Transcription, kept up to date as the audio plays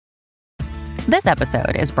This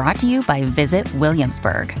episode is brought to you by Visit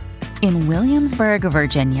Williamsburg. In Williamsburg,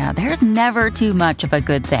 Virginia, there's never too much of a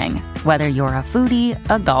good thing. Whether you're a foodie,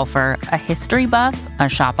 a golfer, a history buff, a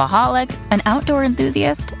shopaholic, an outdoor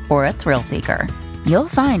enthusiast, or a thrill seeker, you'll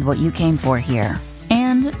find what you came for here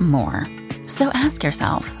and more. So ask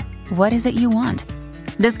yourself, what is it you want?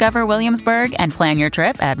 Discover Williamsburg and plan your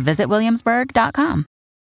trip at visitwilliamsburg.com.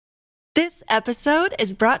 This episode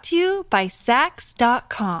is brought to you by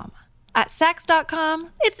Sax.com. At Sax.com,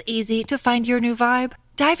 it's easy to find your new vibe.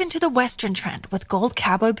 Dive into the Western trend with gold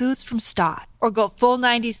cowboy boots from Stott, or go full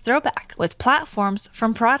 90s throwback with platforms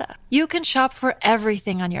from Prada. You can shop for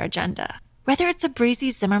everything on your agenda, whether it's a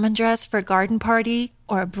breezy Zimmermann dress for a garden party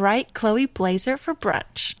or a bright Chloe blazer for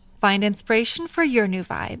brunch. Find inspiration for your new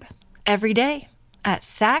vibe every day at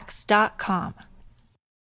Sax.com.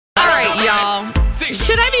 All right, y'all.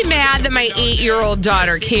 Should I be mad that my 8-year-old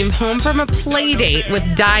daughter came home from a play date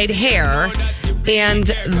with dyed hair and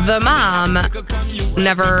the mom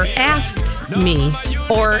never asked me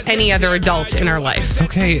or any other adult in our life?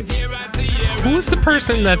 Okay, who's the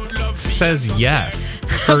person that says yes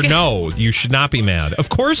or no? You should not be mad. Of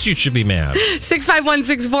course you should be mad.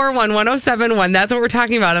 651-641-1071. That's what we're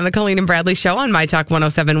talking about on the Colleen and Bradley Show on My Talk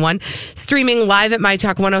 1071. Streaming live at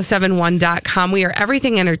MyTalk1071.com. We are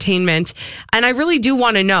everything entertainment. And I really do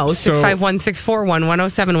want to know,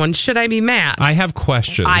 651-641-1071, should I be mad? I have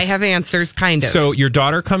questions. I have answers, kind of. So your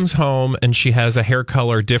daughter comes home and she has a hair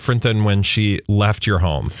color different than when she left your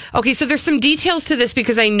home. Okay, so there's some details to this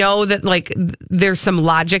because I know that like there's some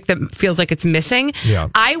logic that feels like it's missing. Yeah.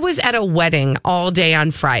 I was at a wedding all day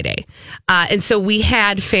on Friday. And so we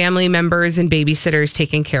had family members and babysitters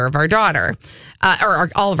taking care of our daughter,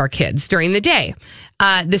 all of our kids during the day.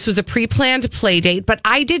 This was a pre-planned play date, but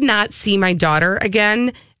I did not see my daughter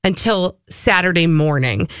again until Saturday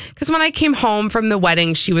morning. Because when I came home from the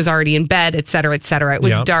wedding, she was already in bed, et cetera, et cetera. It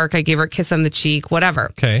was dark. I gave her a kiss on the cheek, whatever.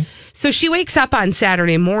 Okay. So she wakes up on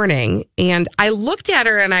Saturday morning and I looked at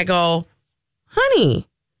her and I go, honey,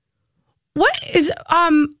 what is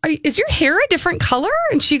your hair a different color?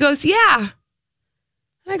 And she goes, yeah.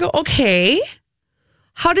 And I go, okay.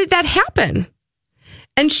 How did that happen?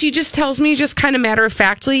 And she just tells me, just kind of matter of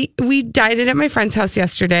factly, we dyed it at my friend's house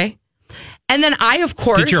yesterday. And then I, of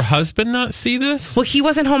course... Did your husband not see this? Well, he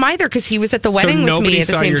wasn't home either because he was at the wedding with me at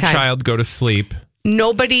the same time. So nobody saw your child go to sleep?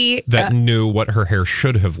 Nobody... That knew what her hair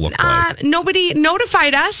should have looked like? Nobody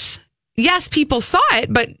notified us. Yes, people saw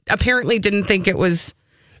it, but apparently didn't think it was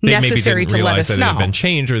necessary to let us know. That it had been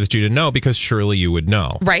changed or that you didn't know because surely you would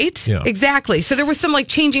know. Right? Yeah. Exactly. So there was some like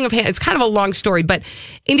changing of hands. It's kind of a long story, but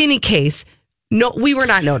in any case... No, we were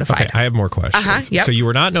not notified. Okay, I have more questions. Yep. So you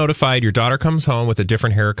were not notified. Your daughter comes home with a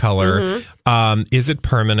different hair color. Mm-hmm. Is it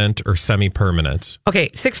permanent or semi-permanent? Okay,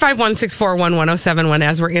 651-641-1071.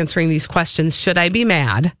 As we're answering these questions, should I be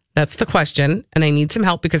mad? That's the question, and I need some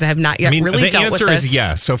help because I have not yet really dealt with this. The answer is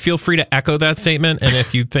yes, so feel free to echo that statement, and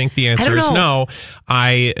if you think the answer is no,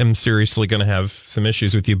 I am seriously going to have some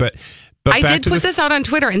issues with you. But I did put this out on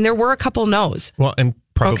Twitter, and there were a couple no's. Well, and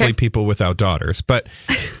probably people without daughters, but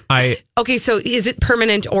Okay, so is it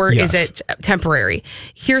permanent or is it temporary?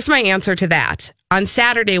 Here's my answer to that. On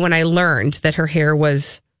Saturday, when I learned that her hair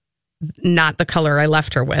was not the color I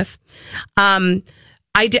left her with, I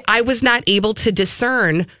was not able to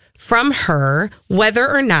discern from her whether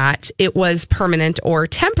or not it was permanent or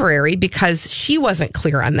temporary because she wasn't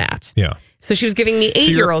clear on that. Yeah. So she was giving me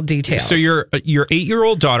 8-year-old details. So your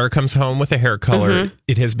 8-year-old daughter comes home with a hair color. Mm-hmm.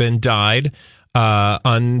 It has been dyed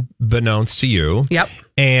unbeknownst to you. Yep.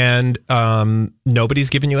 And nobody's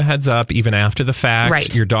given you a heads up even after the fact.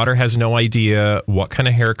 Right. Your daughter has no idea what kind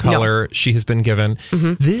of hair color she has been given.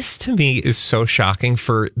 Mm-hmm. This to me is so shocking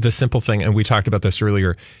for the simple thing, and we talked about this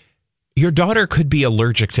earlier. Your daughter could be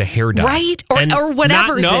allergic to hair dye. Right. Or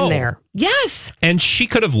whatever's in there. Yes. And she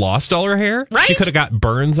could have lost all her hair. Right. She could have got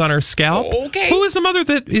burns on her scalp. Okay. Who is the mother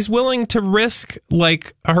that is willing to risk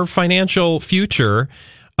like her financial future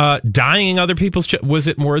dyeing other people's... Was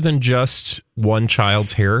it more than just one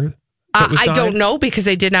child's hair? I don't know because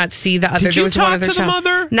I did not see the other. Did you talk to the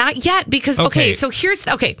mother? Not yet because, okay, so here's,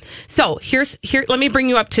 let me bring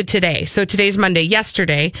you up to today. So today's Monday.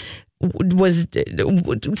 Yesterday was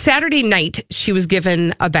Saturday night. She was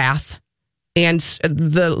given a bath and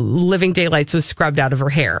the living daylights was scrubbed out of her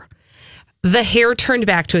hair. The hair turned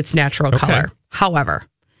back to its natural color. However,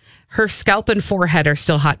 her scalp and forehead are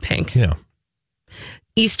still hot pink. Yeah.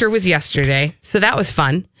 Easter was yesterday, so that was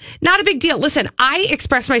fun. Not a big deal. Listen, I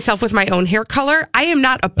express myself with my own hair color. I am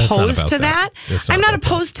not opposed to that. I'm not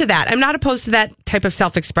opposed to that. I'm not opposed to that type of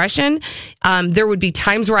self-expression. There would be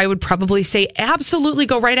times where I would probably say, absolutely,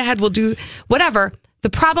 go right ahead. We'll do whatever. The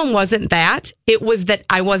problem wasn't that. It was that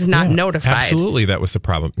I was not notified. Absolutely, that was the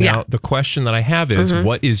problem. Now, the question that I have is,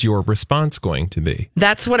 what is your response going to be?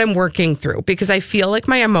 That's what I'm working through, because I feel like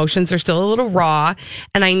my emotions are still a little raw,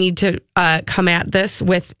 and I need to come at this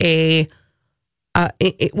with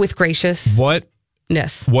with graciousness.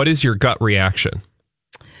 What is your gut reaction?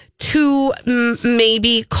 To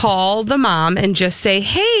maybe call the mom and just say,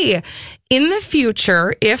 hey, in the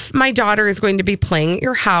future, if my daughter is going to be playing at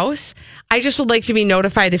your house, I just would like to be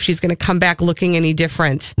notified if she's going to come back looking any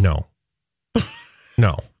different. No.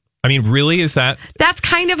 No. I mean, really, is that... That's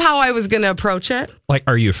kind of how I was going to approach it. Like,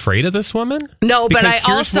 are you afraid of this woman? No, Because but I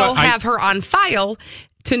here's also what I- have her on file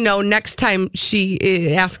to know next time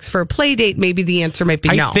she asks for a play date, maybe the answer might be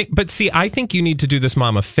no. I think you need to do this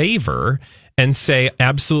mom a favor and say,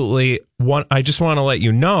 absolutely, I just want to let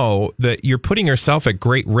you know that you're putting yourself at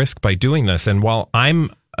great risk by doing this. And while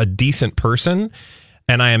I'm a decent person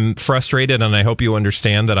and I am frustrated, and I hope you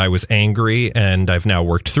understand that I was angry and I've now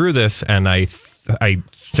worked through this, and I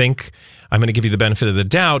think I'm going to give you the benefit of the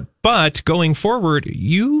doubt, but going forward,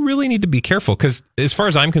 you really need to be careful, because as far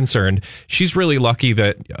as I'm concerned, she's really lucky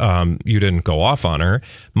that you didn't go off on her,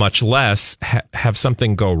 much less have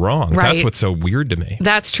something go wrong. Right. That's what's so weird to me.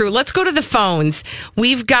 That's true. Let's go to the phones.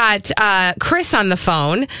 We've got Chris on the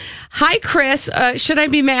phone. Hi, Chris. Should I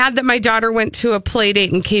be mad that my daughter went to a play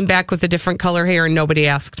date and came back with a different color hair and nobody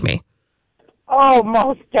asked me? Oh,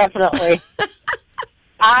 most definitely.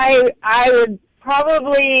 I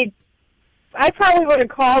probably would have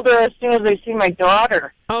called her as soon as I see my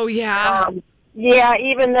daughter. Oh, yeah. Yeah,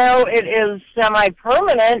 even though it is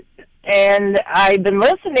semi-permanent, and I've been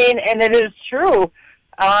listening, and it is true.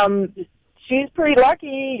 She's pretty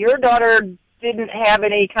lucky. Your daughter didn't have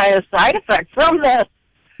any kind of side effects from this.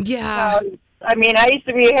 Yeah. I mean, I used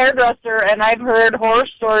to be a hairdresser, and I've heard horror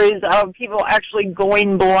stories of people actually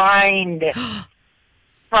going blind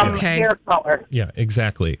from hair color. Yeah,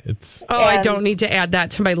 exactly. I don't need to add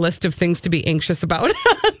that to my list of things to be anxious about.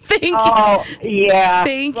 Thank you. Oh, yeah.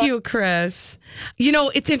 Thank you, Chris. You know,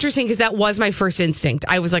 it's interesting because that was my first instinct.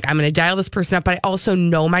 I was like, I'm going to dial this person up, but I also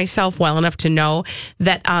know myself well enough to know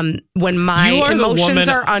that when my emotions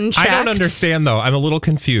are unchecked. I don't understand, though. I'm a little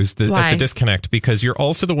confused at Why? the disconnect, because you're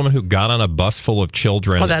also the woman who got on a bus full of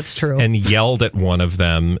children. Oh, that's true. And yelled at one of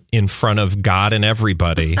them in front of God and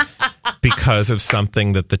everybody because of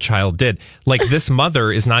something that the child did. Like, this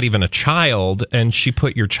mother is not even a child, and she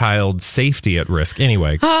put your child's safety at risk.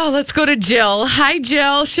 Anyway. Oh, let's go to Jill. Hi,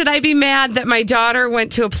 Jill. Should I be mad that my daughter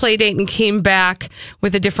went to a play date and came back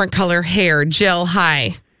with a different color hair? Jill,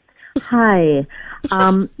 hi. Hi.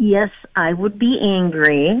 Yes, I would be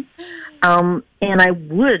angry. And I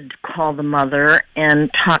would call the mother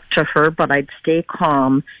and talk to her, but I'd stay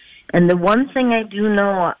calm. And the one thing I do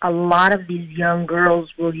know, a lot of these young girls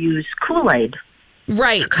will use Kool-Aid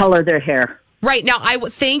to color their hair. Right. Now,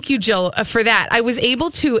 thank you, Jill, for that. I was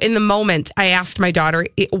able to, in the moment, I asked my daughter,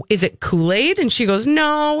 is it Kool-Aid? And she goes,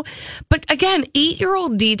 no. But again,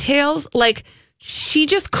 8-year-old details, like, she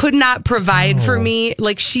just could not provide for me.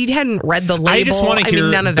 Like, she hadn't read the label. I just want to hear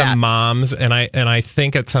none of the that. moms, and I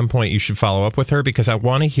think at some point you should follow up with her, because I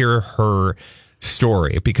want to hear her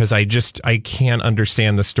story, because I can't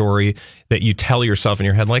understand the story that you tell yourself in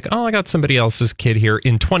your head, like, oh, I got somebody else's kid here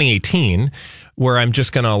in 2018, where I'm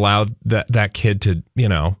just going to allow that kid to, you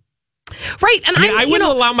know. Right. And I wouldn't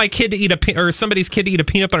allow my kid to eat or somebody's kid to eat a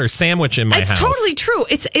peanut butter sandwich in my house. It's totally true.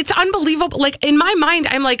 It's unbelievable. Like, in my mind,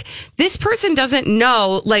 I'm like, this person doesn't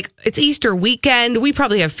know, like, it's Easter weekend. We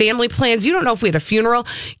probably have family plans. You don't know if we had a funeral.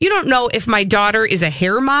 You don't know if my daughter is a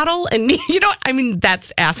hair model. And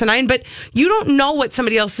that's asinine, but you don't know what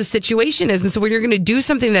somebody else's situation is. And so when you're going to do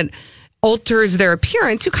something that alters their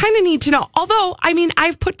appearance, you kind of need to know. Although, I mean,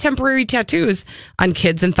 I've put temporary tattoos on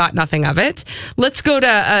kids and thought nothing of it. Let's go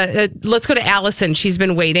to Allison. She's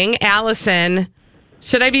been waiting. Allison,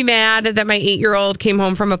 should I be mad that my 8-year-old came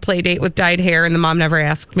home from a play date with dyed hair and the mom never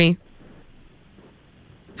asked me?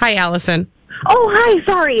 Hi, Allison. Oh, hi.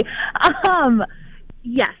 Sorry.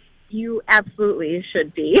 Yes, you absolutely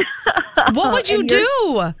should be. What would you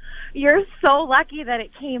do? You're so lucky that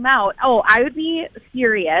it came out. Oh, I would be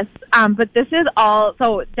furious. But this is all,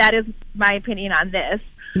 so that is my opinion on this.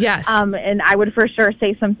 Yes. And I would for sure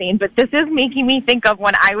say something, but this is making me think of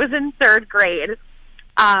when I was in 3rd grade.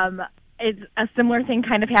 It's a similar thing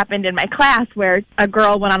kind of happened in my class where a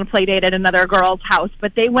girl went on a play date at another girl's house,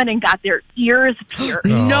 but they went and got their ears pierced.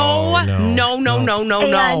 No.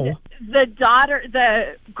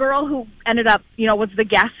 The girl who ended up, was the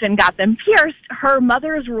guest and got them pierced, her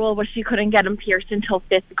mother's rule was she couldn't get them pierced until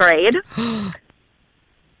 5th grade.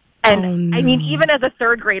 And I mean, even as a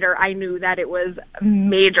third grader, I knew that it was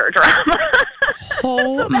major drama.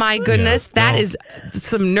 Oh my goodness. That is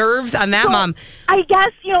some nerves on that mom. I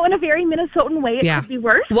guess, in a very Minnesotan way, it could be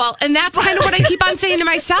worse. Well, and that's kind of what I keep on saying to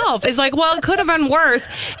myself is like, well, it could have been worse.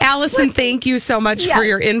 Allison, thank you so much for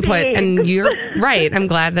your input. Thanks. And you're right. I'm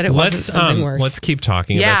glad that it wasn't something worse. Let's keep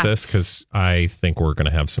talking about this because I think we're going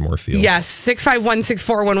to have some more feels. Yes,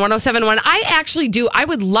 651-641-1071. I actually do. I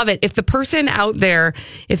would love it if the person out there,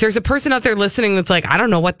 if there's a person out there listening that's like, I don't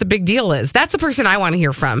know what the big deal is. That's the person I want to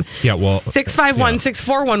hear from. Yeah, well.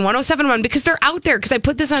 651-641-1071 because they're out there. Because I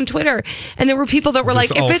put this on Twitter and there were people that were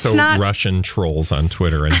There's like, if it's not Russian trolls on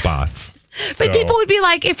Twitter and bots. But people would be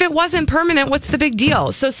like, if it wasn't permanent, what's the big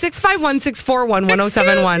deal? So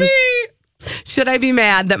 651-641-1071. Should I be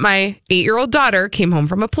mad that my 8-year-old daughter came home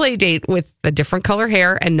from a play date with a different color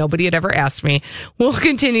hair and nobody had ever asked me? We'll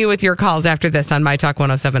continue with your calls after this on My Talk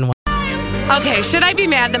 1071. Okay, should I be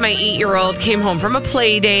mad that my 8-year-old came home from a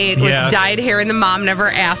play date with dyed hair and the mom never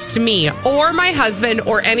asked me or my husband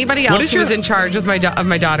or anybody else who was in charge of my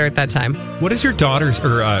daughter at that time? What does your daughter's,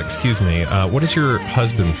 what does your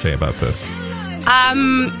husband say about this?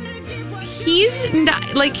 He's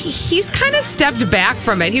not like he's kind of stepped back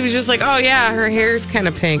from it. He was just like, "Oh yeah, her hair's kind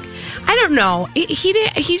of pink." I don't know.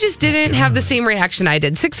 He just didn't have the same reaction I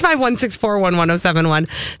did. 651-641-1071.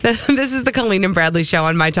 This is the Colleen and Bradley Show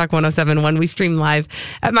on My Talk 1071. We stream live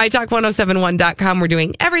at mytalk1071.com. We're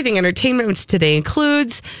doing everything entertainment, which today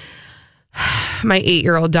includes my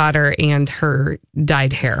 8-year-old daughter and her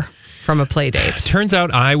dyed hair from a play date. Turns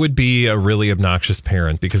out I would be a really obnoxious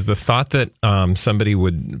parent because the thought that somebody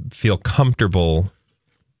would feel comfortable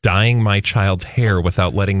dyeing my child's hair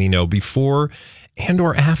without letting me know before and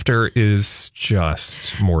or after is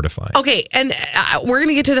just mortifying. Okay, and we're going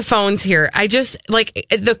to get to the phones here. I just like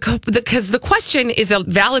because the question is a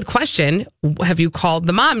valid question. Have you called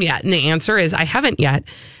the mom yet? And the answer is I haven't yet.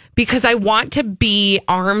 Because I want to be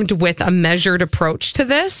armed with a measured approach to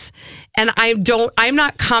this. And I'm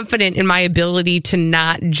not confident in my ability to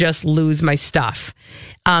not just lose my stuff.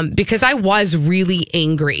 Because I was really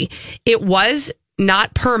angry. It was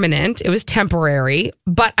not permanent. It was temporary,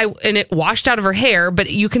 and it washed out of her hair,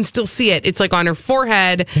 but you can still see it. It's like on her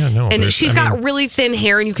forehead. Yeah, no, and she's got really thin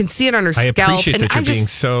hair and you can see it on her scalp. I appreciate that you're being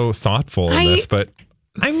so thoughtful in this, but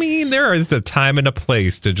I mean, there is a time and a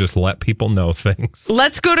place to just let people know things.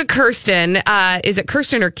 Let's go to Kirsten. Is it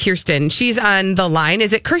Kirsten or Kirsten? She's on the line.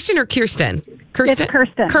 Is it Kirsten or Kirsten? It's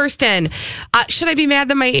Kirsten. Kirsten. Should I be mad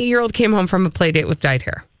that my 8-year-old came home from a play date with dyed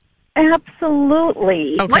hair?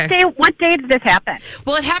 Absolutely. Okay. What day did this happen?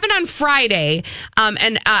 Well, it happened on Friday,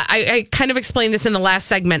 and I kind of explained this in the last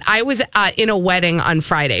segment. I was in a wedding on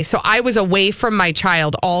Friday, so I was away from my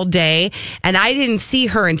child all day, and I didn't see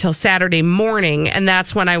her until Saturday morning, and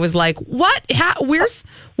that's when I was like, what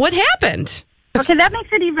happened? Okay, that makes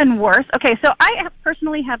it even worse. Okay, so I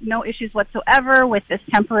personally have no issues whatsoever with this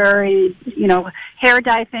temporary, hair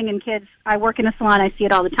dye thing in kids. I work in a salon. I see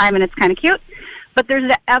it all the time, and it's kind of cute. But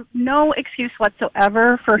there's no excuse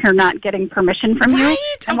whatsoever for her not getting permission from you.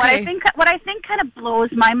 And what I think kind of blows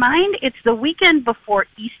my mind, it's the weekend before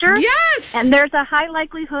Easter. Yes. And there's a high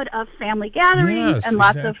likelihood of family gatherings and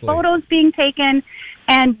lots of photos being taken.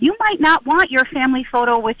 And you might not want your family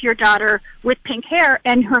photo with your daughter with pink hair,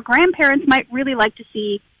 and her grandparents might really like to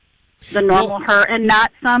see the normal her and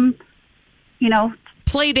not some,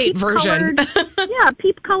 play date version.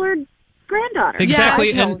 Peep-colored granddaughter.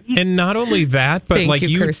 Exactly. And not only that, but Thank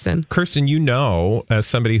you, Kirsten, as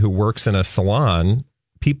somebody who works in a salon,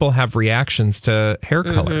 people have reactions to hair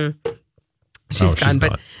color. She's gone.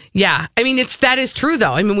 But yeah, I mean, that is true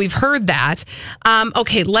though. I mean, we've heard that.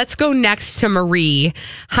 Okay, let's go next to Marie.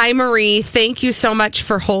 Hi, Marie. Thank you so much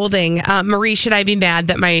for holding. Marie, should I be mad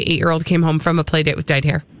that my 8-year-old came home from a play date with dyed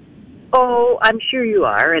hair? Oh, I'm sure you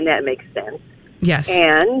are, and that makes sense. Yes.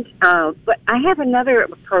 And, but I have another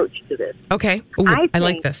approach to this. Okay. Ooh, I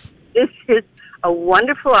like this. This is a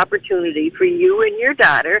wonderful opportunity for you and your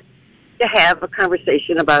daughter to have a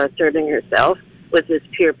conversation about asserting herself with this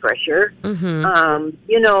peer pressure. Mm-hmm.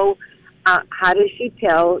 How does she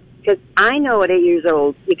tell? Because I know at 8 years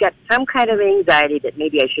old, you got some kind of anxiety that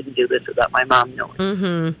maybe I shouldn't do this without my mom knowing.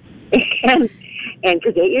 Mm-hmm. And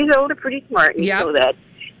because 8 years old are pretty smart, and you know that.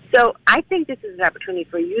 So I think this is an opportunity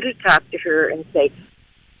for you to talk to her and say,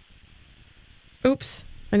 oops,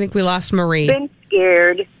 I think we lost Marie. Been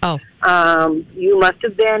scared. Oh. You must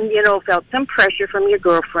have been, felt some pressure from your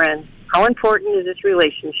girlfriend. How important is this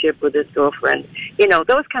relationship with this girlfriend?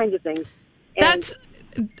 Those kinds of things.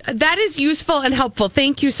 That is useful and helpful.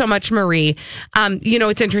 Thank you so much, Marie.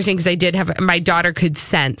 It's interesting because I did have my daughter could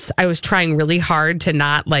sense I was trying really hard to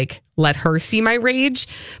not let her see my rage.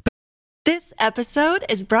 This episode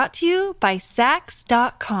is brought to you by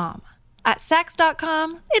Sax.com. At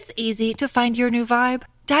Sax.com, it's easy to find your new vibe.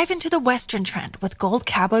 Dive into the Western trend with gold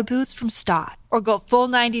cowboy boots from Stott, or go full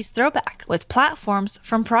 90s throwback with platforms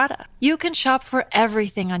from Prada. You can shop for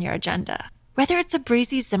everything on your agenda, whether it's a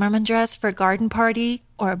breezy Zimmermann dress for a garden party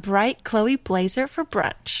or a bright Chloe blazer for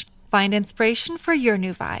brunch. Find inspiration for your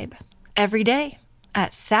new vibe every day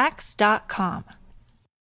at Sax.com.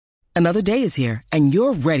 Another day is here, and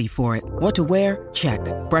you're ready for it. What to wear? Check.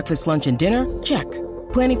 Breakfast, lunch, and dinner? Check.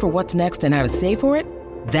 Planning for what's next and how to save for it?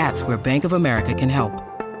 That's where Bank of America can help.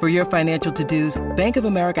 For your financial to-dos, Bank of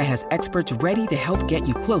America has experts ready to help get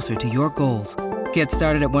you closer to your goals. Get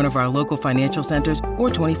started at one of our local financial centers or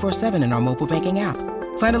 24/7 in our mobile banking app.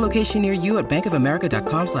 Find a location near you at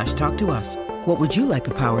bankofamerica.com/talktous. What would you like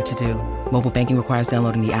the power to do? Mobile banking requires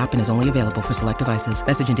downloading the app and is only available for select devices.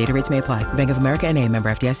 Message and data rates may apply. Bank of America NA, member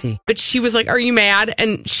FDIC. But she was like, are you mad?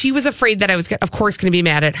 And she was afraid that I was, of course, going to be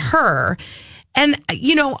mad at her. And,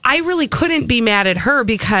 you know, I really couldn't be mad at her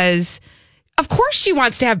because, of course, she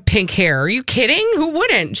wants to have pink hair. Are you kidding? Who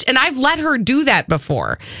wouldn't? And I've let her do that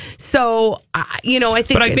before. So, you know, I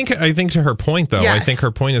think. But I think to her point, though, yes. I think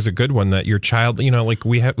her point is a good one that your child, you know, like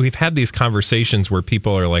we've had these conversations where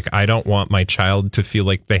people are like, I don't want my child to feel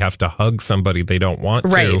like they have to hug somebody they don't want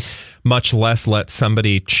right. to, much less let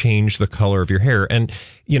somebody change the color of your hair. And,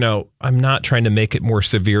 you know, I'm not trying to make it more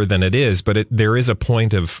severe than it is, but there is a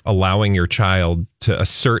point of allowing your child to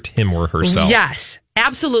assert him or herself. Yes,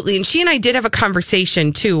 absolutely. And she and I did have a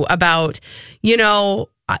conversation, too, about, you know,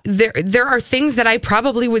 there are things that I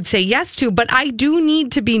probably would say yes to, but I do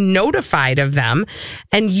need to be notified of them.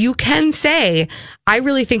 And you can say, I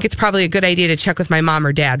really think it's probably a good idea to check with my mom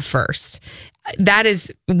or dad first. That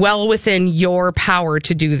is well within your power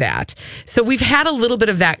to do that. So we've had a little bit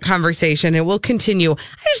of that conversation and we'll continue.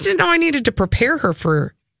 I just didn't know I needed to prepare her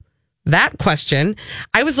for that question.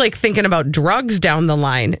 I was like thinking about drugs down the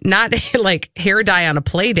line, not like hair dye on a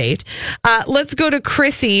play date. Let's go to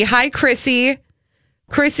Chrissy. Hi, Chrissy.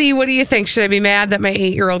 Chrissy, what do you think? Should I be mad that my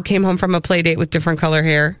 8-year-old came home from a play date with different color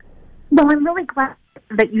hair? Well, I'm really glad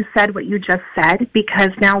that you said what you just said, because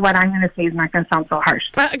now what I'm going to say is not going to sound so harsh.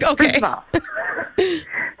 Okay. First of all,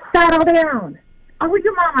 settle down. All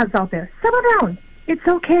your mamas out there, settle down. It's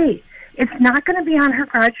okay. It's not going to be on her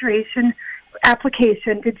graduation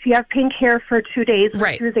application. Did she have pink hair for 2 days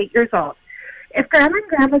when she was 8 years old? If Grandma and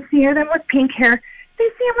Grandpa see her then with pink hair, they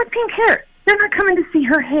see her with pink hair. They're not coming to see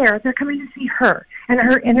her hair. They're coming to see her and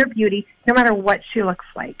her inner beauty, no matter what she looks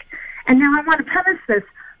like. And now I want to premise this.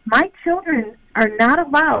 My children are not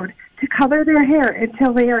allowed to color their hair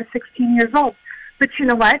until they are 16 years old. But you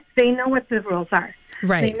know what? They know what the rules are.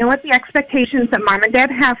 Right. They know what the expectations that mom and dad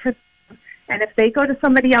have for them. And if they go to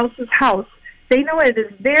somebody else's house, they know it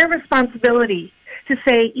is their responsibility to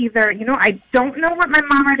say either, you know, I don't know what my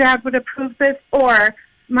mom or dad would approve this, or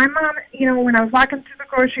my mom, you know, when I was walking through the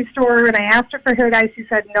grocery store and I asked her for hair dye, she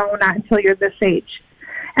said, no, not until you're this age.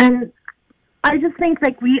 And I just think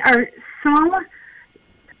like we are so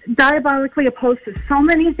diabolically opposed to so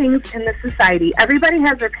many things in this society. Everybody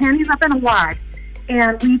has their panties up in a wad,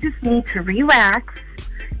 and we just need to relax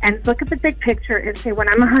and look at the big picture and say, when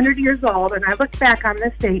I'm 100 years old and I look back on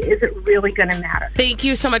this day, is it really going to matter? Thank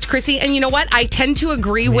you so much, Chrissy. And you know what? I tend to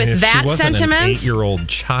agree with that sentiment. An 8-year-old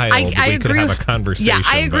child, I we agree could have a conversation. Yeah,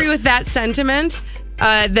 I agree with that sentiment.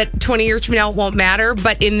 That 20 years from now it won't matter,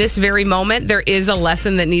 but in this very moment, there is a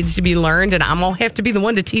lesson that needs to be learned, and I'm going to have to be the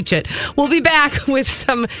one to teach it. We'll be back with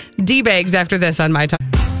some D-bags after this on My Talk.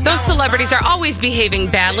 Those celebrities are always behaving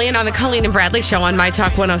badly, and on the Colleen and Bradley Show on My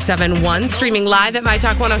Talk 107.1, streaming live at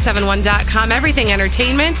MyTalk1071.com, everything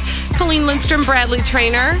entertainment. Colleen Lindstrom, Bradley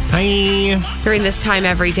Trainer. Hi. During this time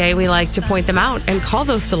every day, we like to point them out and call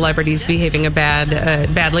those celebrities behaving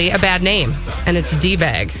badly a bad name, and it's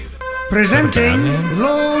D-bag. Presenting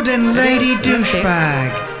Lord and Lady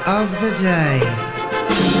Douchebag of the Day.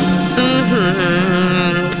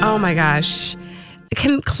 Mm-hmm. Oh my gosh.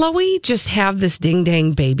 Can Chloe just have this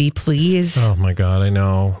ding-dang baby, please? Oh my God, I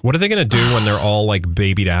know. What are they going to do when they're all like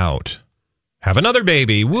babied out? Have another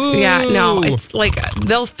baby. Woo! Yeah, no, it's like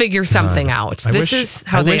they'll figure something out. This is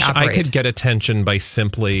how they operate. I could get attention by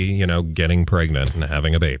simply, you know, getting pregnant and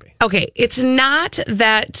having a baby. Okay, it's not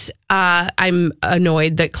that I'm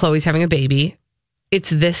annoyed that Chloe's having a baby.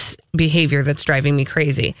 It's this behavior that's driving me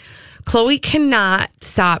crazy. Chloe cannot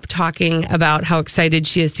stop talking about how excited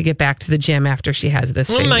she is to get back to the gym after she has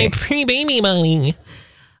this baby. My pre-baby money.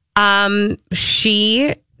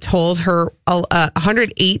 She told her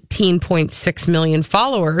 118.6 million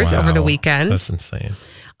followers over the weekend. That's insane.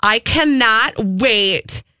 I cannot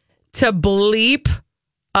wait to bleep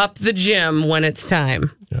up the gym when it's time.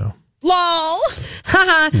 Yeah. Lol.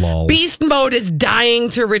 Lol. Beast mode is dying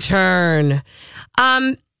to return.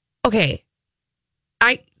 Okay.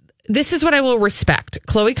 This is what I will respect.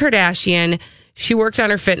 Khloe Kardashian, she worked on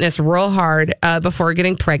her fitness real hard before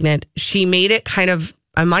getting pregnant. She made it kind of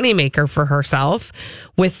a moneymaker for herself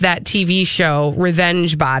with that TV show,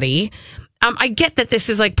 Revenge Body. I get that this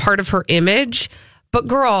is like part of her image, but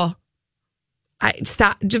girl,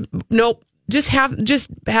 nope. Just have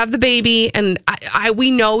the baby, and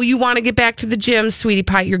we know you want to get back to the gym, sweetie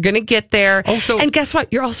pie. You're going to get there. Also, and guess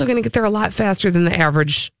what? You're also going to get there a lot faster than the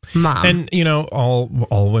average mom. And all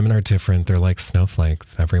women are different. They're like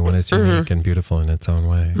snowflakes. Everyone is unique and beautiful in its own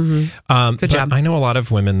way. Good job. I know a lot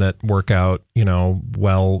of women that work out,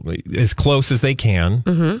 well, as close as they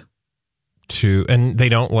can. And they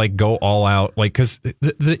don't like go all out, like, because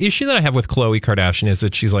the issue that I have with Khloe Kardashian is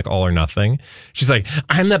that she's like all or nothing. She's like,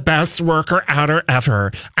 I'm the best worker outer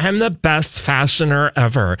ever. I'm the best fashioner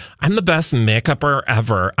ever. I'm the best makeupper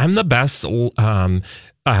ever. I'm the best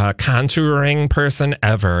contouring person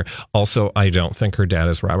ever. Also, I don't think her dad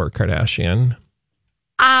is Robert Kardashian.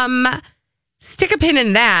 Stick a pin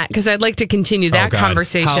in that, because I'd like to continue that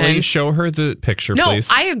conversation. Holly, show her the picture, please.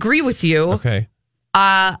 No, I agree with you. Okay.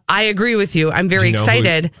 I agree with you. I'm very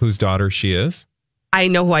excited. Whose daughter she is? I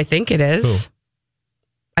know who I think it is. Who?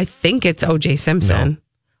 I think it's O.J. Simpson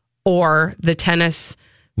or the tennis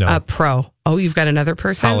pro. Oh, you've got another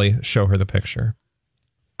person? Holly, show her the picture.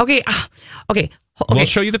 Okay. Okay. We'll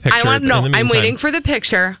show you the picture. I'm waiting for the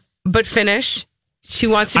picture, but finish. She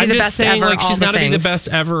wants to be the best ever. Like, she's got to be the best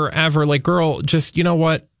ever. Like, girl, just, you know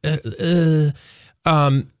what?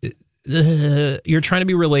 You're trying to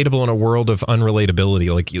be relatable in a world of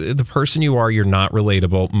unrelatability. Like, the person you are, you're not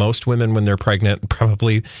relatable. Most women, when they're pregnant,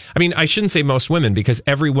 probably, I shouldn't say most women, because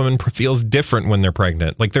every woman feels different when they're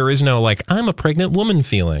pregnant. Like, there is no, like, I'm a pregnant woman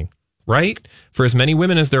feeling, right? For as many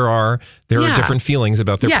women as there are different feelings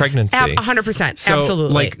about their pregnancy. 100%. So,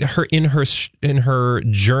 absolutely. Like, her in her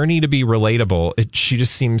journey to be relatable, she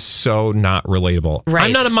just seems so not relatable. Right.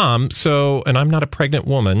 I'm not a mom, and I'm not a pregnant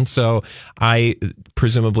woman, so I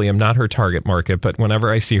presumably am not her target market. But whenever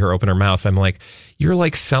I see her open her mouth, I'm like, you're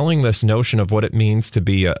like selling this notion of what it means to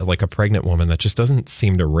be a pregnant woman that just doesn't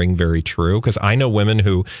seem to ring very true. Because I know women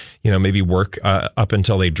who, maybe work up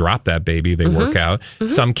until they drop that baby, they work out.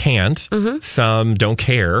 Some can't. Some don't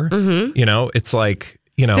care. It's like,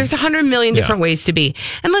 there's 100 million different ways to be.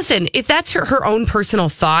 And listen, if that's her own personal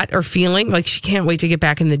thought or feeling, like she can't wait to get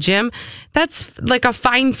back in the gym, that's like a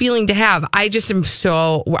fine feeling to have. I'm just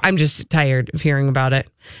tired of hearing about it.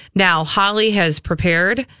 Now, Holly has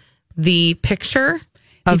prepared the picture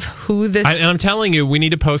of who this... And I'm telling you, we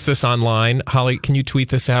need to post this online. Holly, can you tweet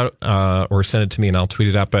this out or send it to me and I'll tweet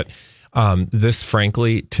it out? But this,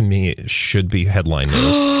 frankly, to me, should be headline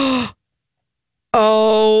news.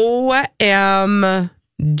 OMG.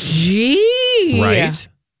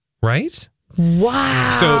 Right? Wow.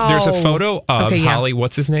 So there's a photo of Holly.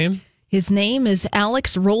 What's his name? His name is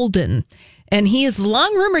Alex Roldan, and he is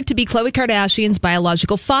long rumored to be Khloe Kardashian's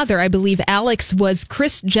biological father. I believe Alex was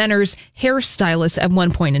Kris Jenner's hairstylist at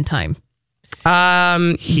one point in time.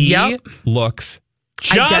 He looks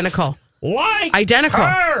just identical. Identical.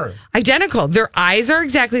 Her. Identical. Their eyes are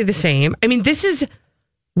exactly the same. This is...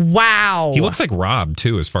 Wow. He looks like Rob,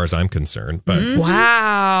 too, as far as I'm concerned. But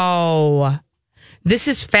wow. This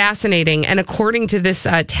is fascinating. And according to this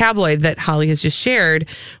tabloid that Holly has just shared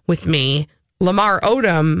with me, Lamar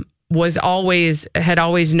Odom had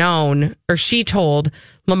always known, or she told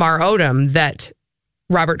Lamar Odom that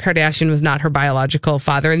Robert Kardashian was not her biological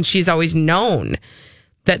father. And she's always known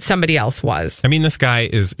that somebody else was. This guy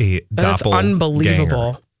is a doppelganger. That's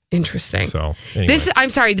unbelievable. Interesting. So anyway. I'm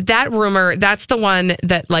sorry, that rumor, that's the one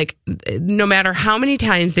that, like, no matter how many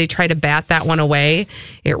times they try to bat that one away,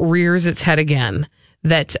 it rears its head again.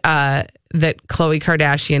 That Khloe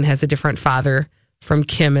Kardashian has a different father from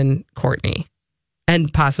Kim and Kourtney.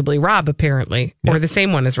 And possibly Rob, apparently. Or the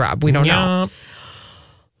same one as Rob. We don't know.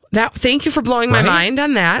 Thank you for blowing my mind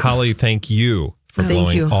on that. Holly, thank you for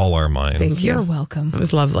blowing all our minds. Thank you. You're welcome. It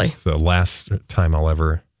was lovely. It's the last time I'll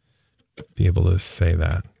ever be able to say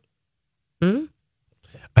that. As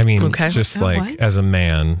a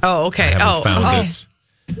man. Oh, okay. I haven't found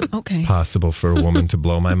it possible for a woman to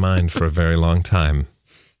blow my mind for a very long time.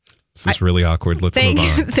 This is really awkward. Let's move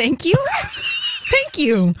on. Thank you. Thank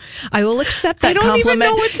you. I will accept that compliment even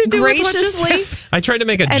know what to do graciously. I tried to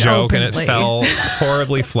make a joke and it fell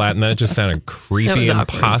horribly flat, and then it just sounded creepy and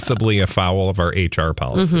possibly a foul of our HR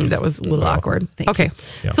policies. That was a little awkward. Okay.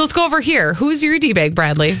 Yeah. So let's go over here. Who's your D-bag,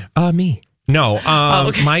 Bradley? Me. No.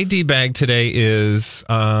 My D-bag today is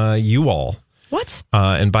you all. What?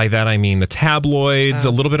 And by that, I mean the tabloids, a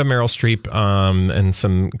little bit of Meryl Streep, and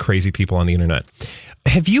some crazy people on the internet.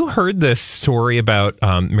 Have you heard this story about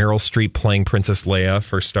Meryl Streep playing Princess Leia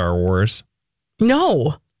for Star Wars?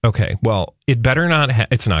 No. Okay, well, it better not.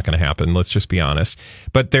 It's not going to happen. Let's just be honest.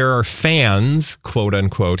 But there are fans, quote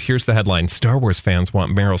unquote. Here's the headline: Star Wars fans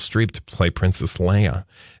want Meryl Streep to play Princess Leia,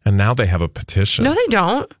 and now they have a petition. No, they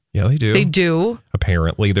don't. Yeah, they do. They do.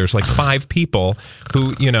 Apparently, there's like 5 people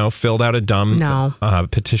who filled out a dumb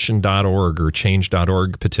petition.org or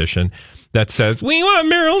change.org petition that says we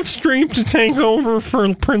want Meryl Streep to take over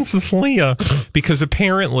for Princess Leia because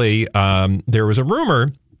apparently there was a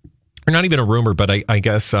rumor. Or not even a rumor, but I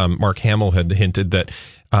guess Mark Hamill had hinted that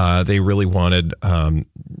they really wanted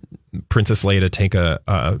Princess Leia to take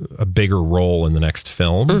a bigger role in the next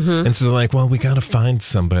film. Mm-hmm. And so they're like, well, we got to find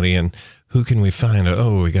somebody. And who can we find?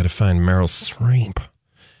 Oh, we got to find Meryl Streep.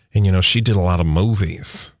 And, she did a lot of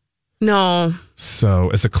movies. No. So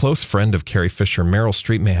as a close friend of Carrie Fisher, Meryl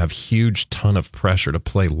Streep may have huge ton of pressure to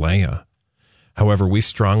play Leia. However, we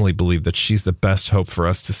strongly believe that she's the best hope for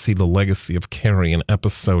us to see the legacy of Carrie in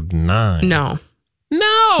episode 9. No.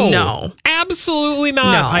 Absolutely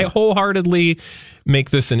not. No. I wholeheartedly make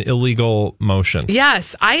this an illegal motion.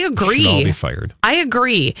 Yes, I agree. Should all be fired. I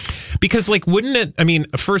agree. Because, wouldn't it? I mean,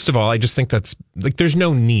 first of all, I just think that's there's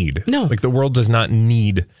no need. No. The world does not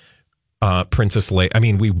need Princess Leia. I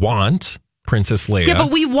mean, we want Princess Leia. Yeah,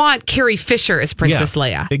 but we want Carrie Fisher as Princess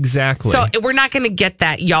Leia. Exactly. So we're not going to get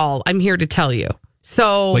that, y'all. I'm here to tell you.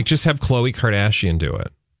 So, just have Khloe Kardashian do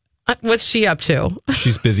it. What's she up to?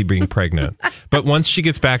 She's busy being pregnant. But once she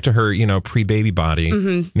gets back to her, pre-baby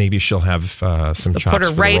body, maybe she'll have some chops. Put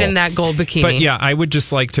her right in that gold bikini. But yeah, I would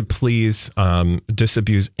just like to please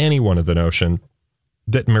disabuse anyone of the notion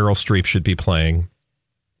that Meryl Streep should be playing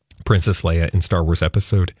Princess Leia in Star Wars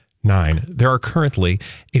Episode 9. There are currently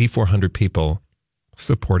 8,400 people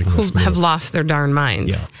supporting this who have lost their darn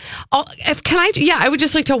minds. Yeah. I would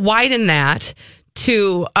just like to widen that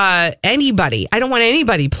to anybody. I don't want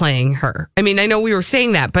anybody playing her. I mean, I know we were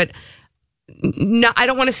saying that, but no, I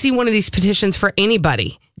don't want to see one of these petitions for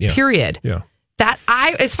anybody. Yeah. Period. Yeah.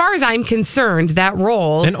 As far as I'm concerned, that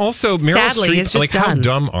role. And also, Meryl Streep, is just how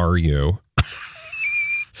dumb are you?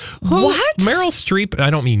 What? Meryl Streep, I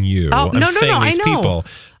don't mean you. Oh, I'm saying I these know. people.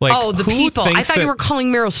 The people. I thought you were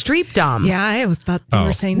calling Meryl Streep dumb. Yeah, I always thought you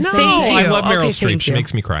were saying the same No, thing. I love Meryl Streep. She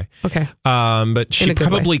makes me cry. Okay. But she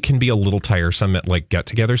probably can be a little tiresome at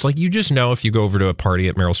get-togethers. You just know if you go over to a party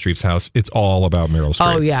at Meryl Streep's house, it's all about Meryl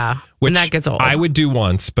Streep. Oh, yeah. Which and that gets old. I would do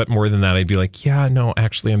once, but more than that, I'd be like, yeah, no,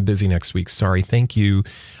 actually, I'm busy next week. Sorry, thank you.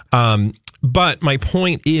 But my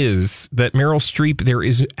point is that Meryl Streep, there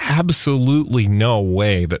is absolutely no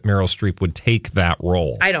way that Meryl Streep would take that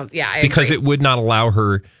role. I because agree. it would not allow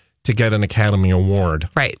her to get an Academy Award.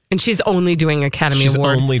 Right. And she's only doing Academy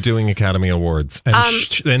Award. She's only doing Academy Awards.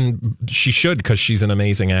 And she should, because she's an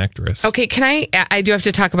amazing actress. Okay, I do have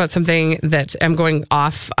to talk about something that I'm going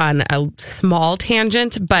off on a small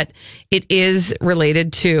tangent, but it is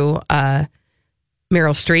related to Meryl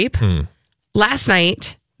Streep. Last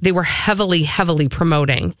night, they were heavily, heavily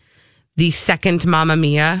promoting the second Mamma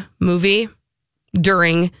Mia movie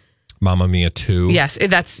during Mamma Mia 2. Yes,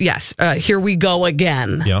 Here We Go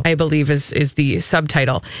Again, yep. I believe is the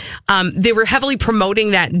subtitle. They were heavily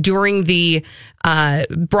promoting that during the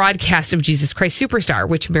broadcast of Jesus Christ Superstar,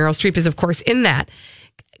 which Meryl Streep is, of course, in that.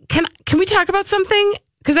 Can we talk about something?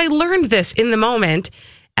 Because I learned this in the moment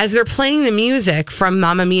as they're playing the music from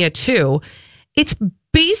Mamma Mia 2. It's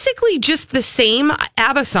basically just the same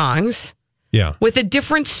ABBA songs. Yeah. With a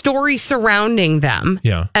different story surrounding them.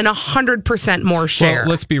 Yeah. And 100% more share. Well,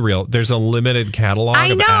 let's be real. There's a limited catalog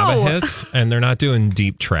of ABBA hits, and they're not doing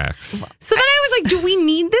deep tracks. So then I was like, do we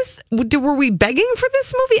need this? Were we begging for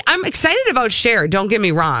this movie? I'm excited about Cher. Don't get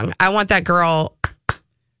me wrong. I want that girl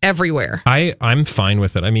everywhere. I'm fine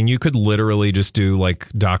with it. I mean, you could literally just do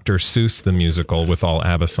Dr. Seuss the musical with all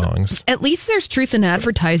ABBA songs. At least there's truth in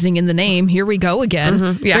advertising in the name. Here we go again.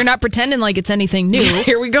 Mm-hmm. Yeah. They're not pretending like it's anything new.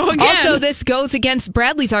 Here we go again. Also, this goes against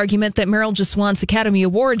Bradley's argument that Meryl just wants Academy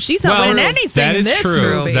Awards. She's not winning anything in this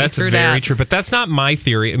movie. That's very true. But that's not my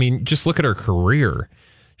theory. I mean, just look at her career.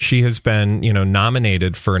 She has been,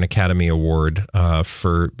 nominated for an Academy Award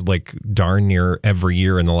for darn near every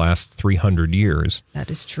year in the last 300 years. That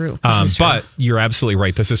is true. But you're absolutely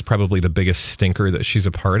right. This is probably the biggest stinker that she's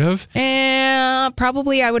a part of.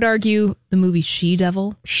 Probably, I would argue, the movie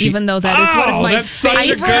She-Devil, even though that is one of my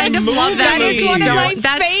favorite. That is one of my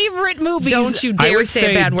favorite movies. Don't you dare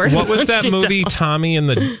say a bad word. What was that movie? Tommy and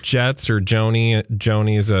the Jets or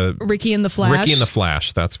Joni's a Ricky and the Flash. Ricky and the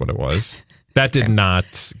Flash. That's what it was. That did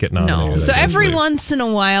not get nominated. No. So I don't every believe. once in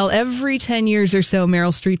a while, every 10 years or so,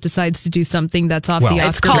 Meryl Streep decides to do something that's off the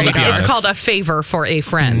It's Oscar called radar. it's called a favor for a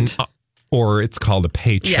friend. Or it's called a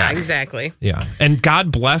paycheck. Yeah, exactly. Yeah. And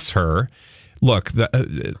God bless her. Look,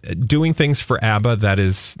 doing things for ABBA,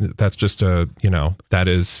 that's just a,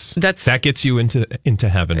 that gets you into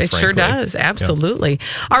heaven. It sure frankly. does. Absolutely.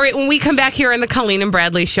 Yeah. All right. When we come back here on the Colleen and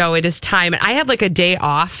Bradley show, it is time. I had like a day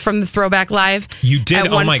off from the Throwback Live. You did.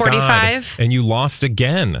 At Oh my 1:45. God. And you lost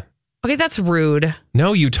again. Okay. That's rude.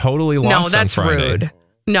 No, you totally lost. No, that's on Friday. rude.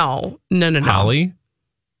 No. Holly?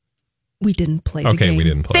 We didn't play the game. Okay, we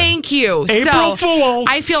didn't play. Thank you. April so Fools.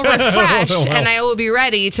 I feel refreshed and I will be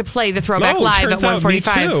ready to play the Throwback Live at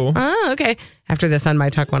 1:45. Oh, okay. After this on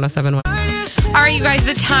My Talk 107.1. All right, you guys,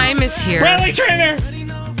 the time is here. Bradley Trainer.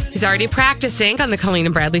 He's already practicing on the Colleen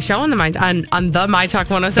and Bradley show on the My Talk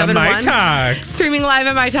 107.1. The My Talks. Streaming live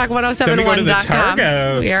at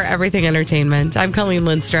MyTalk1071.com. We are everything entertainment. I'm Colleen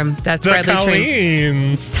Lindstrom. That's Bradley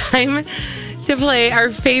Trainer. It's time to play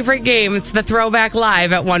our favorite game. It's the Throwback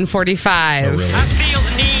Live at 1:45. Oh, really? I feel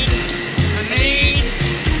the need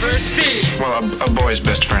for speed. Well, a boy's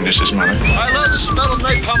best friend is his mother. I love the smell of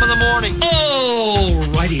napalm in the morning.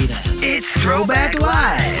 Alrighty then. It's Throwback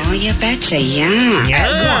Live. Oh, you betcha, yeah.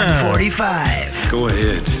 At 1:45. Go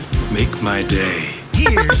ahead. Make my day.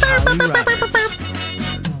 Here's Holly Roberts.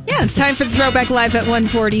 Yeah, it's time for the Throwback Live at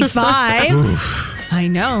 1:45. I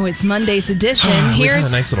know, it's Monday's edition. We had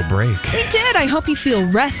a nice little break. We did. I hope you feel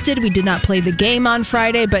rested. We did not play the game on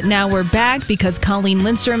Friday, but now we're back because Colleen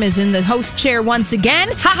Lindstrom is in the host chair once again.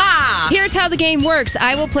 Ha-ha! Here's how the game works.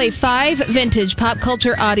 I will play 5 vintage pop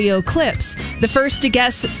culture audio clips. The first to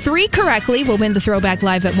guess 3 correctly will win the Throwback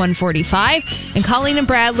Live at 1:45. And Colleen and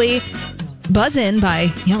Bradley buzz in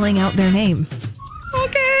by yelling out their name.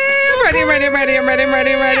 Okay. I'm ready.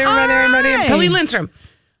 Colleen Lindstrom.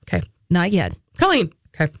 Okay. Not yet. Colleen.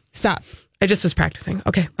 Okay. Stop. I just was practicing.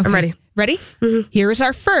 Okay. I'm ready. Ready? Mm-hmm. Here's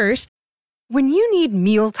our first. When you need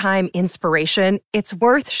mealtime inspiration, it's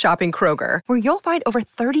worth shopping Kroger, where you'll find over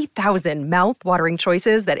 30,000 mouth-watering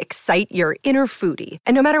choices that excite your inner foodie.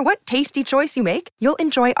 And no matter what tasty choice you make, you'll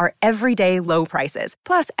enjoy our everyday low prices,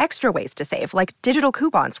 plus extra ways to save, like digital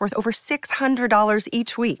coupons worth over $600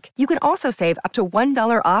 each week. You can also save up to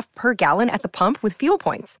 $1 off per gallon at the pump with fuel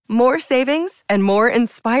points. More savings and more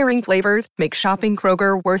inspiring flavors make shopping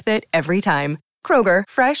Kroger worth it every time. Kroger,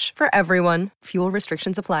 fresh for everyone. Fuel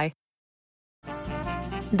restrictions apply.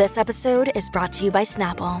 This episode is brought to you by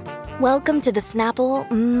Snapple. Welcome to the Snapple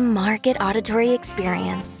Market Auditory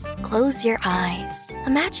Experience. Close your eyes.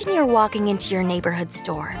 Imagine you're walking into your neighborhood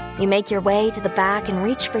store. You make your way to the back and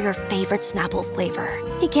reach for your favorite Snapple flavor.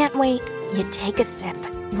 You can't wait. You take a sip.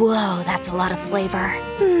 Whoa, that's a lot of flavor.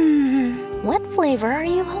 What flavor are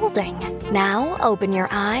you holding? Now open your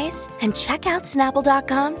eyes and check out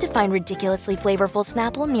Snapple.com to find ridiculously flavorful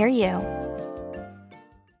Snapple near you.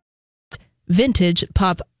 Vintage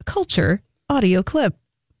pop culture audio clip.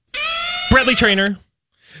 Bradley Trainer.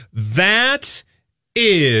 That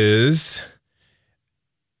is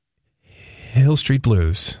Hill Street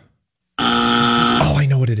Blues. Oh, I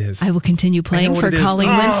know what it is. I will continue playing for Colleen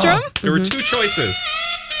Lindstrom. There were 2 choices.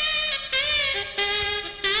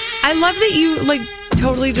 I love that you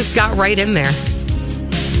totally just got right in there.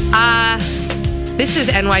 This is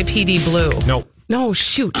NYPD Blue. Nope. No,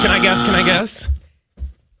 shoot. Can I guess?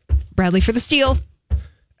 Bradley for the steal.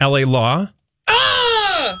 LA Law.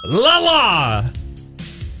 La La.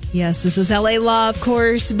 Yes, this was LA Law, of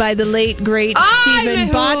course, by the late, great Stephen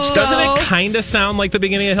Bochco. Doesn't it kind of sound like the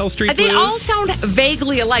beginning of Hill Street Blues? They all sound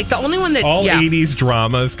vaguely alike. The only one that... All 80s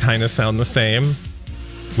dramas kind of sound the same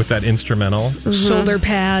with that instrumental. Mm-hmm. Shoulder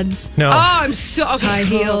pads. No. Oh, I'm so... Okay. High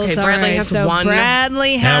heels. Okay, Bradley has one.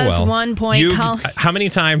 Bradley has 1 point. How many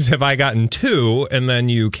times have I gotten 2 and then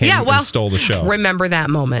you came and stole the show? Remember that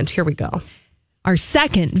moment. Here we go. Our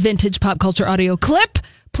second vintage pop culture audio clip.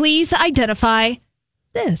 Please identify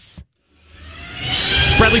this.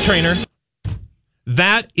 Bradley Trainer.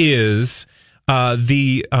 That is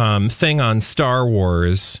the thing on Star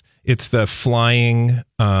Wars. It's the flying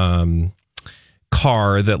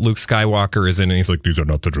car that Luke Skywalker is in, and he's like, "These are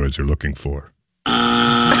not the droids you're looking for." What?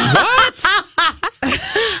 I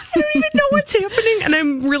don't even know what's happening, and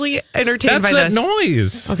I'm really entertained by this. That's that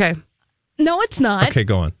noise. Okay. No, it's not. Okay,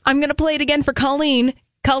 go on. I'm going to play it again for Colleen.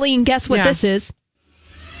 Colleen, guess what this is?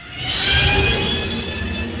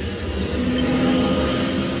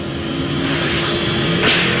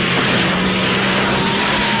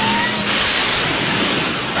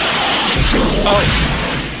 Oh.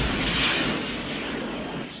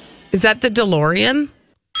 Is that the DeLorean?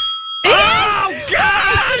 Oh,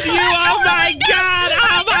 God! Oh, my God!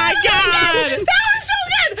 Oh, my God!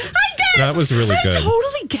 That was really good.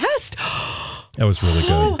 Totally guessed. That was really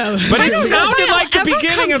good. But it sounded like the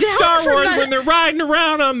beginning of Star Wars when they're riding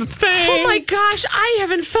around on the thing. Oh my gosh, I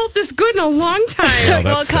haven't felt this good in a long time.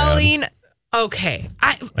 Well, Colleen. Okay.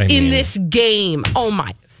 I in mean- this game. Oh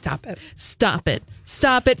my. Stop it. Stop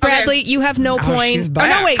it. Bradley, you have no point. she's Oh, back.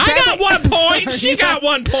 no, wait. I Bradley. got 1 point. She got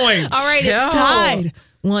 1 point. All right, it's tied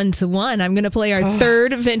 1-1. I'm going to play our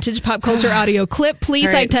third vintage pop culture audio clip. Please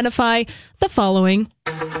All right. identify the following.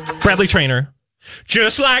 Bradley Traynor.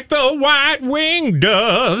 Just like the white-winged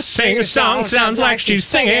dove, sing a song, sounds like she's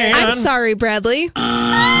singing. I'm sorry, Bradley.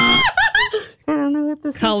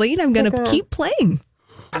 Colleen, I'm going to keep playing.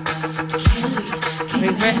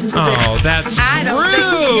 Oh, that's I don't think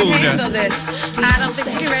you can handle rude. this. I don't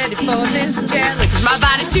think you're ready for this, jelly. 'Cause my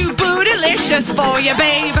body's too bootylicious for you,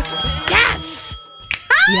 babe. Yes.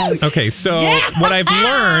 Yes. Okay, so what I've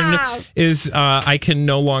learned is I can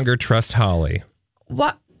no longer trust Holly.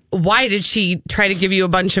 What? Why did she try to give you a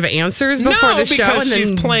bunch of answers before the show? Because and then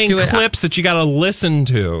she's playing do it? clips that you got to listen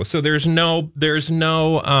to. So there's no.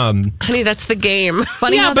 Honey, that's the game.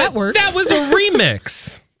 Funny how that works. That was a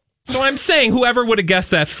remix. So I'm saying whoever would have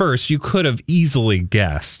guessed that first, you could have easily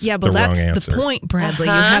guessed. Yeah, but the that's wrong answer. the point, Bradley.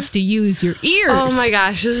 You have to use your ears. Oh my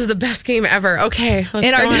gosh, this is the best game ever. Okay, let's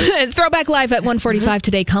In go on. our Throwback Live at 1:45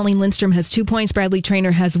 today, Colleen Lindstrom has 2 points. Bradley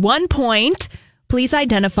Traynor has 1 point. Please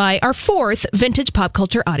identify our fourth vintage pop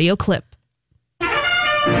culture audio clip.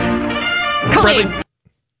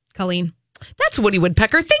 Colleen. That's Woody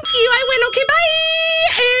Woodpecker. Thank you. I win. Okay, bye.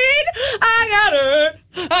 8.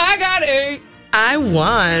 I got it. I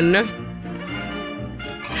won.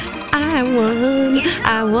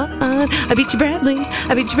 I beat you, Bradley.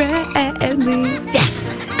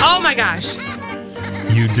 Yes. Oh my gosh.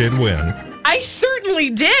 You did win. I certainly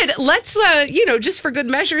did. Let's, just for good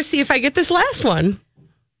measure, see if I get this last one.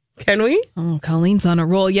 Can we? Oh, Colleen's on a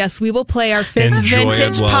roll. Yes, we will play our fifth Enjoy it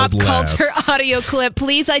vintage while pop it lasts. culture audio clip.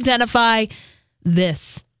 Please identify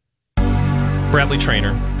this. Bradley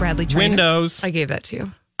Traynor. Bradley Traynor. Windows. I gave that to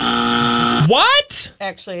you. What?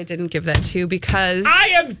 Actually, I didn't give that to you because I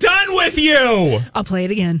am done with you. I'll play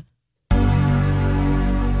it again.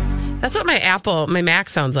 That's what my Mac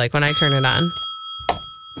sounds like when I turn it on.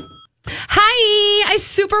 Hi, I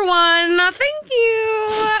super won. Thank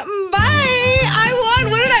you. Bye. I won.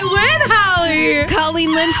 What did I win, Holly?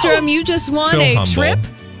 Colleen Lindstrom, you just won So a humble. trip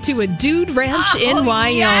to a dude ranch in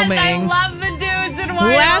Wyoming. Yes, I love the dudes in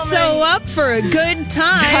Wyoming. Lasso up for a good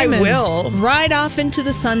time. I and will. Ride off into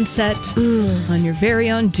the sunset on your very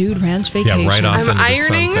own dude ranch vacation. Yeah, right off I'm into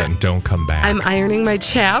ironing- the sunset and don't come back. I'm ironing my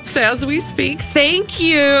chaps as we speak. Thank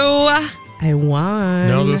you. I won.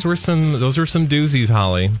 No, those were some doozies,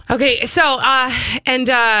 Holly. Okay, so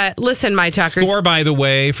listen, my talkers. Score, by the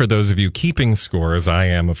way, for those of you keeping score, as I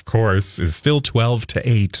am, of course, is still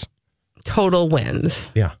 12-8. Total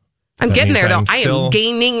wins. Yeah. I'm That getting means there though. I'm I still- am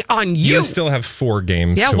gaining on you. You still have 4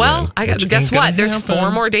 games Yeah, to well, win. I got. which Guess ain't gonna what? There's happen.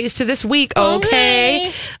 4 more days to this week.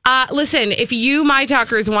 Okay. Listen, if you, my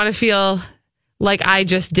talkers, want to feel like I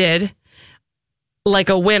just did, like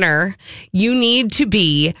a winner, you need to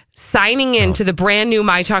be signing into the brand new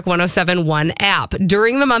My Talk 1071 app.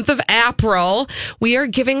 During the month of April, we are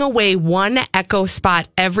giving away 1 Echo spot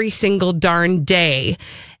every single darn day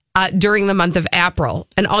during the month of April.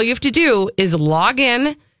 And all you have to do is log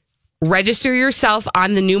in, register yourself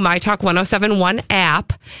on the new My Talk 1071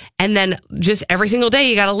 app, and then just every single day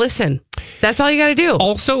you got to listen. That's all you got to do.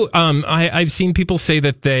 Also, I've seen people say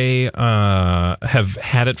that they have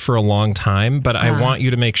had it for a long time, but I want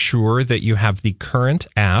you to make sure that you have the current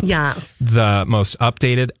app, the most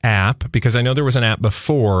updated app, because I know there was an app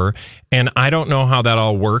before, and I don't know how that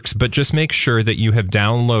all works, but just make sure that you have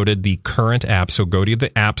downloaded the current app. So go to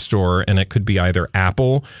the App Store, and it could be either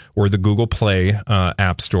Apple or the Google Play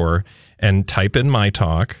App Store, and type in My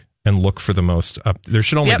Talk. And look for the most up. There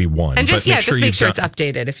should only be one. And just but just make sure it's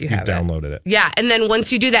updated if you have downloaded it. Yeah, and then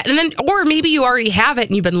once you do that, and then or maybe you already have it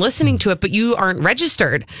and you've been listening to it, but you aren't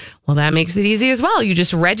registered. Well, that makes it easy as well. You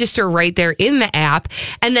just register right there in the app,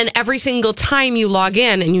 and then every single time you log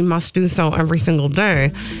in, and you must do so every single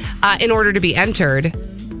day, in order to be entered.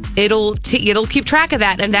 It'll keep track of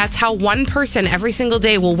that, and that's how one person every single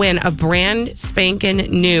day will win a brand spanking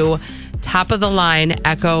new top of the line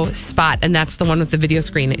Echo Spot, and that's the one with the video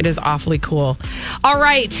screen. It is awfully cool. All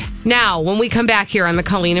right, now when we come back here on the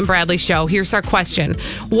Colleen and Bradley Show, here's our question: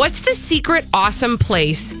 what's the secret awesome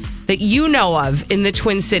place that you know of in the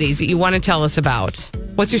Twin Cities that you want to tell us about?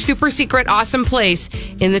 What's your super secret awesome place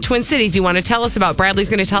in the Twin Cities you want to tell us about? Bradley's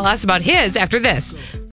going to tell us about his after this.